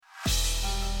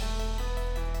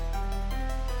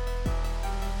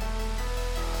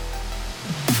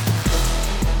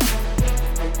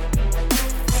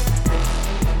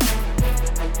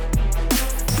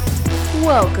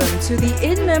Welcome to the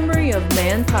In Memory of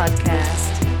Man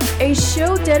podcast, a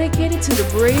show dedicated to the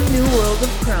brave new world of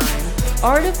crime,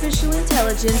 artificial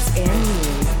intelligence, and you.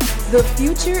 The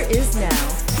future is now.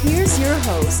 Here's your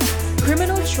host,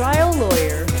 criminal trial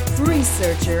lawyer,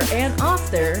 researcher, and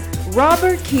author,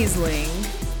 Robert Kiesling.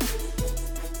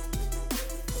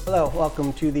 Hello,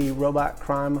 welcome to the Robot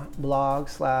Crime blog /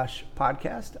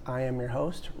 podcast. I am your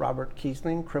host, Robert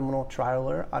Kiesling, criminal trial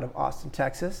lawyer out of Austin,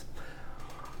 Texas.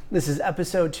 This is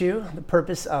episode 2. The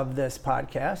purpose of this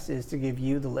podcast is to give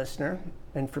you, the listener,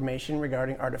 information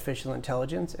regarding artificial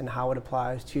intelligence and how it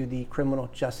applies to the criminal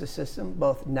justice system,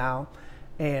 both now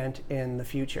and in the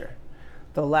future.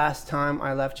 The last time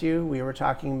I left you, we were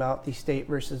talking about the State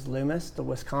versus Loomis, the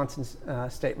Wisconsin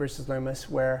State versus Loomis,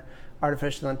 where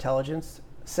artificial intelligence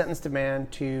sentenced a man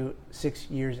to 6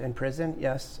 years in prison.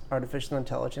 Yes, artificial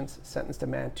intelligence sentenced a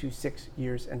man to 6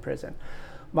 years in prison.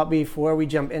 But before we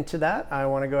jump into that, I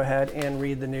want to go ahead and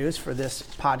read the news for this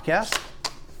podcast.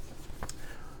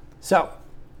 So,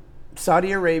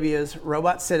 Saudi Arabia's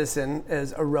robot citizen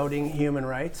is eroding human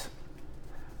rights.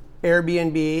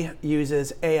 Airbnb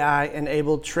uses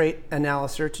AI-enabled trait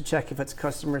analyzer to check if its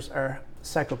customers are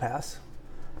psychopaths.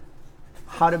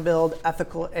 How to build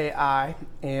ethical AI,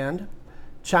 and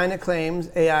China claims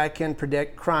AI can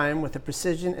predict crime with a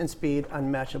precision and speed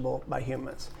unmatchable by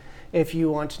humans. If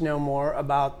you want to know more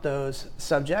about those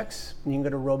subjects, you can go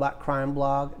to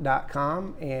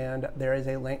robotcrimeblog.com, and there is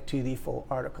a link to the full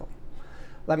article.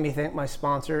 Let me thank my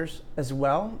sponsors as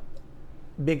well.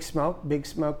 Big Smoke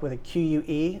with a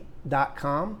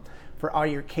QUE.com for all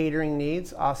your catering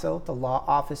needs. Also, the law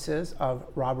offices of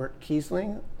Robert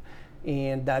Kiesling,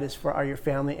 and that is for all your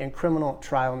family and criminal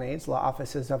trial needs, law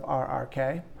offices of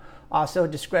RRK. Also,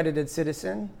 Discredited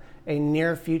Citizen, a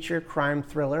near-future crime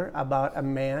thriller about a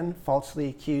man falsely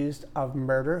accused of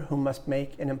murder who must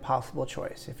make an impossible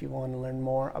choice. If you want to learn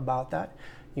more about that,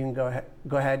 you can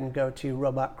go ahead and go to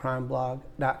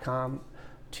robotcrimeblog.com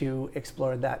to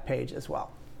explore that page as well.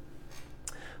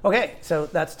 Okay, so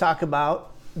let's talk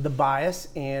about the bias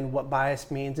and what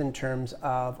bias means in terms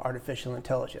of artificial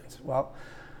intelligence. Well,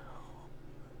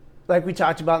 like we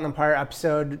talked about in the prior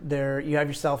episode, you have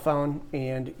your cell phone,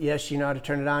 and yes, you know how to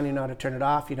turn it on, you know how to turn it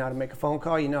off, you know how to make a phone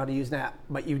call, you know how to use an app,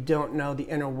 but you don't know the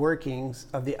inner workings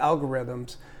of the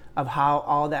algorithms of how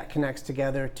all that connects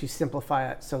together to simplify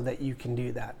it so that you can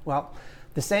do that. Well,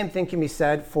 the same thing can be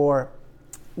said for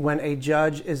when a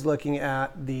judge is looking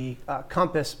at the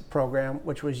Compass program,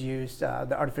 which was used,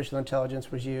 the artificial intelligence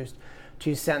was used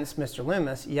to sentence Mr.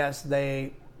 Loomis. Yes,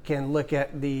 they can look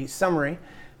at the summary,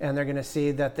 and they're going to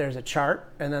see that there's a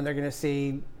chart, and then they're going to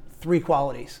see 3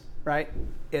 qualities, right?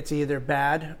 It's either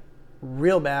bad,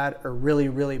 real bad, or really,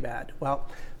 really bad. Well,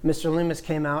 Mr. Loomis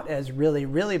came out as really,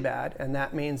 really bad, and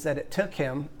that means that it took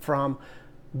him from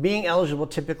being eligible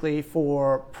typically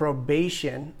for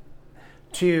probation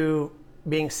to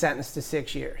being sentenced to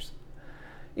 6 years.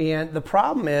 And the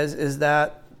problem is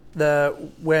that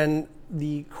when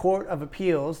the Court of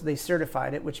Appeals, they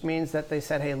certified it, which means that they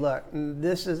said, hey, look,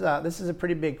 this is a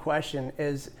pretty big question.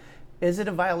 Is it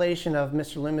a violation of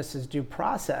Mr. Loomis's due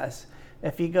process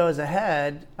if he goes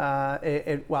ahead,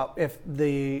 if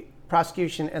the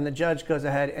prosecution and the judge goes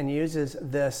ahead and uses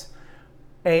this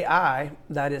AI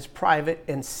that is private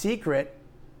and secret?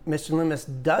 Mr. Loomis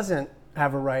doesn't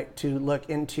have a right to look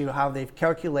into how they've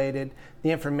calculated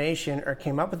the information or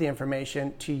came up with the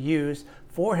information to use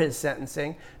for his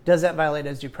sentencing. Does that violate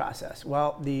his due process?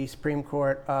 Well, the Supreme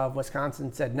Court of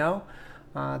Wisconsin said no.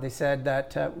 They said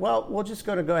that, we'll just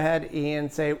go ahead and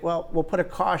say, we'll put a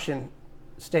caution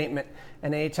statement,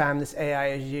 and anytime this AI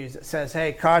is used, it says,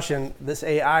 hey, caution, this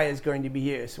AI is going to be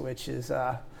used, which is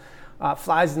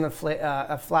flies in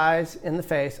the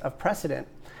face of precedent.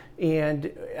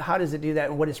 And how does it do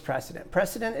that, and what is precedent?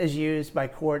 Precedent is used by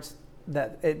courts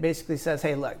that it basically says,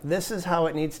 hey, look, this is how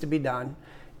it needs to be done,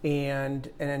 and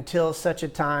until such a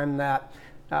time that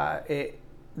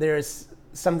there's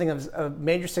something of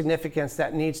major significance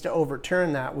that needs to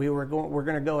overturn that, we're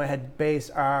going to go ahead and base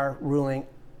our ruling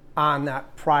on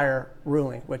that prior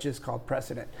ruling, which is called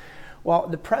precedent. Well,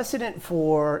 the precedent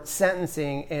for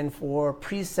sentencing and for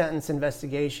pre-sentence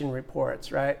investigation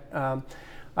reports, right?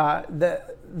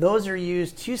 Those are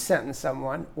used to sentence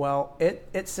someone. Well,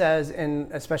 it says, in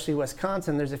especially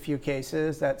Wisconsin, there's a few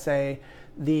cases that say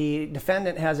the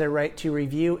defendant has a right to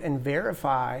review and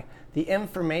verify the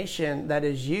information that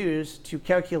is used to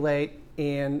calculate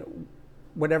and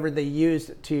whatever they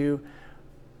used to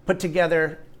put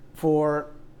together for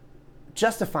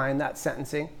justifying that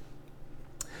sentencing.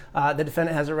 The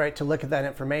defendant has a right to look at that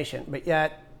information. But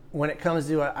yet, when it comes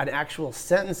to an actual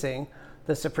sentencing,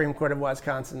 the Supreme Court of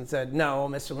Wisconsin said, no,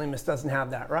 Mr. Loomis doesn't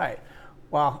have that right.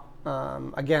 Well,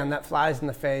 again, that flies in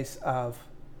the face of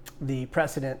the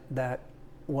precedent that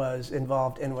was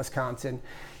involved in Wisconsin,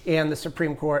 and the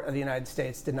Supreme Court of the United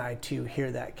States denied to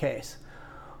hear that case.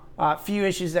 A few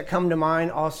issues that come to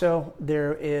mind also,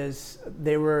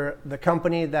 they were the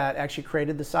company that actually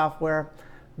created the software.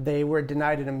 They were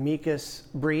denied an amicus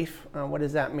brief. What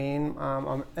does that mean?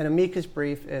 An amicus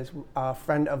brief is a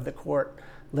friend of the court.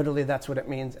 Literally, that's what it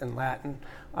means in Latin.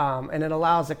 And it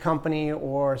allows a company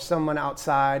or someone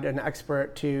outside, an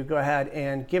expert, to go ahead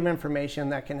and give information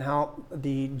that can help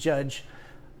the judge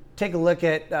take a look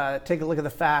at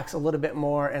the facts a little bit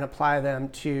more and apply them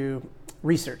to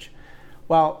research.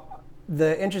 Well,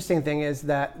 the interesting thing is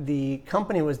that the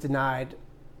company was denied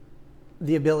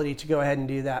the ability to go ahead and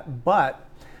do that, but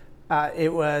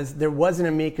there was an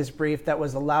amicus brief that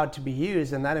was allowed to be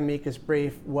used, and that amicus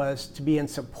brief was to be in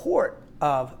support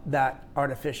of that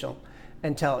artificial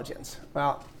intelligence.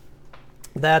 Well,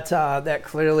 that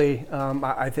clearly,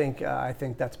 I think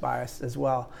that's biased as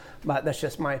well, but that's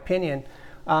just my opinion.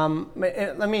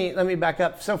 Let me back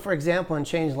up. So, for example, in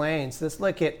Change Lanes, let's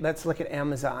look at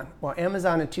Amazon. Well,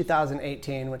 Amazon in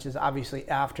 2018, which is obviously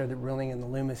after the ruling in the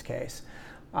Loomis case,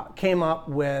 came up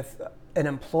with an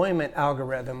employment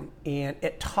algorithm, and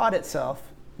it taught itself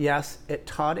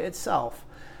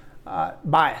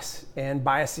bias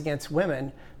against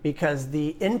women, because the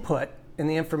input and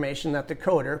the information that the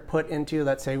coder put into,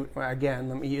 let's say, again,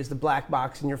 let me use the black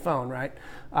box in your phone, right?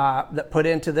 That put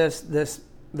into this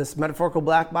metaphorical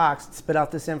black box, spit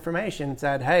out this information and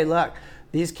said, hey, look,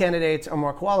 these candidates are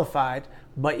more qualified,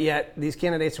 but yet these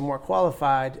candidates are more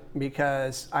qualified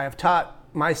because I have taught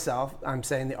myself, I'm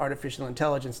saying the artificial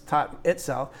intelligence taught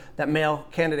itself, that male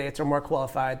candidates are more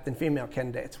qualified than female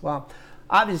candidates. Well,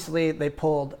 obviously they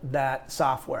pulled that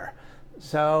software.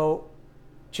 So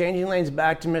changing lanes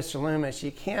back to Mr. Loomis,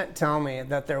 you can't tell me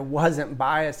that there wasn't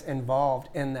bias involved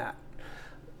in that.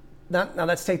 Now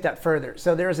let's take that further.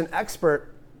 So there was an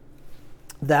expert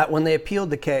that when they appealed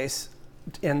the case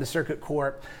in the circuit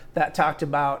court, that talked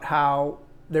about how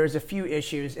there's a few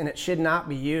issues and it should not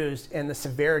be used in the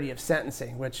severity of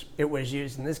sentencing, which it was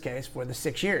used in this case for the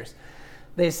 6 years.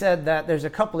 They said that there's a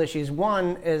couple issues.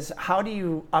 One is, how do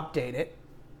you update it?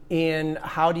 And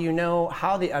how do you know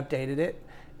how they updated it?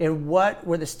 And what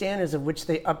were the standards of which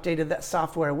they updated that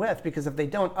software with? Because if they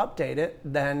don't update it,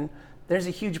 then there's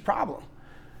a huge problem.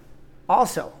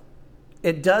 Also,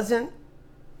 it doesn't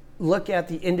look at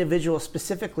the individual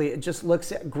specifically, it just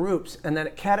looks at groups, and then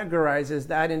it categorizes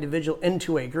that individual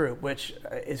into a group, which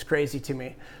is crazy to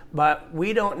me. But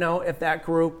we don't know if that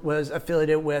group was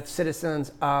affiliated with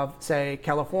citizens of, say,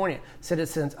 California,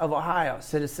 citizens of Ohio,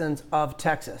 citizens of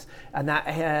Texas, and that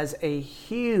has a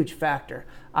huge factor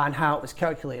on how it was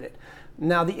calculated.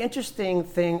 Now, the interesting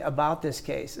thing about this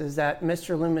case is that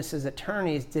Mr. Loomis's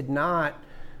attorneys did not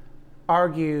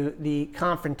argue the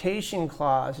confrontation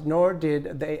clause, nor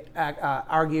did they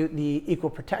argue the equal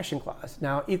protection clause.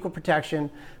 Now, equal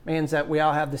protection means that we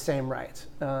all have the same rights,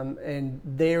 and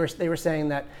they were saying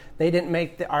that they didn't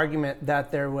make the argument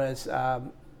that there was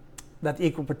that the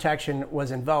equal protection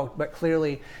was invoked. But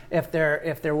clearly, if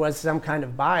there was some kind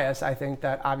of bias, I think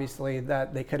that obviously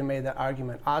that they could have made that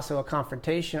argument. Also, a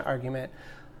confrontation argument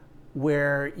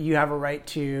where you have a right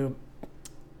to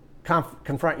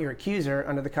confront your accuser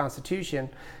under the Constitution.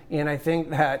 And I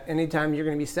think that anytime you're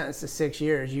going to be sentenced to 6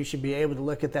 years, you should be able to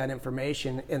look at that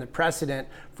information. And the precedent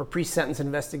for pre-sentence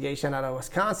investigation out of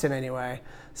Wisconsin anyway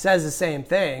says the same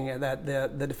thing, that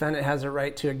the defendant has a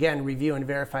right to, again, review and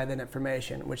verify that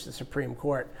information, which the Supreme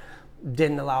Court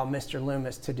didn't allow Mr.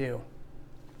 Loomis to do.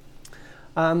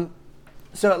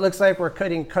 So it looks like we're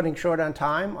cutting short on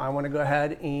time. I want to go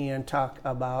ahead and talk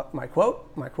about my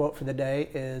quote. My quote for the day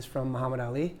is from Muhammad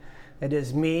Ali. It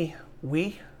is me,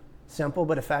 we, simple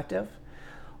but effective.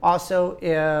 Also,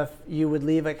 if you would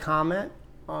leave a comment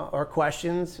or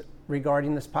questions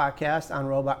regarding this podcast on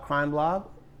Robot Crime Blog.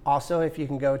 Also, if you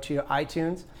can go to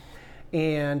iTunes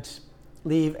and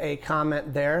leave a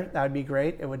comment there, that would be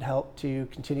great. It would help to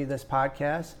continue this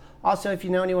podcast. Also, if you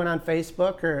know anyone on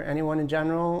Facebook or anyone in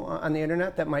general on the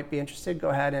internet that might be interested, go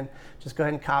ahead and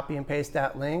copy and paste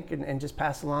that link and just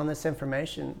pass along this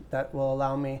information that will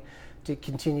allow me to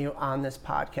continue on this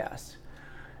podcast.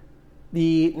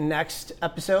 The next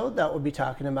episode that we'll be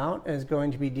talking about is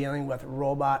going to be dealing with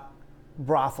robot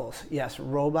brothels. Yes,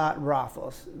 robot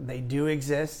brothels. They do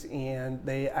exist, and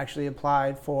they actually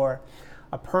applied for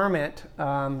a permit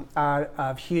out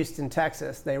of Houston,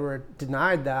 Texas. They were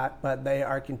denied that, but they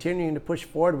are continuing to push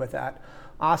forward with that.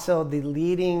 Also, the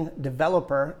leading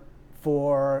developer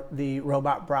for the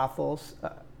robot brothels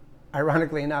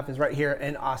ironically enough, is right here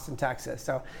in Austin, Texas.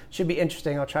 So it should be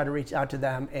interesting. I'll try to reach out to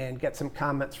them and get some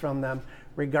comments from them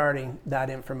regarding that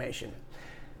information.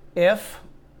 If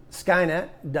Skynet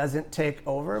doesn't take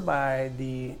over by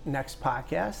the next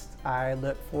podcast, I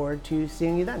look forward to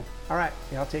seeing you then. All right,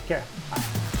 y'all take care.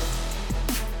 Bye.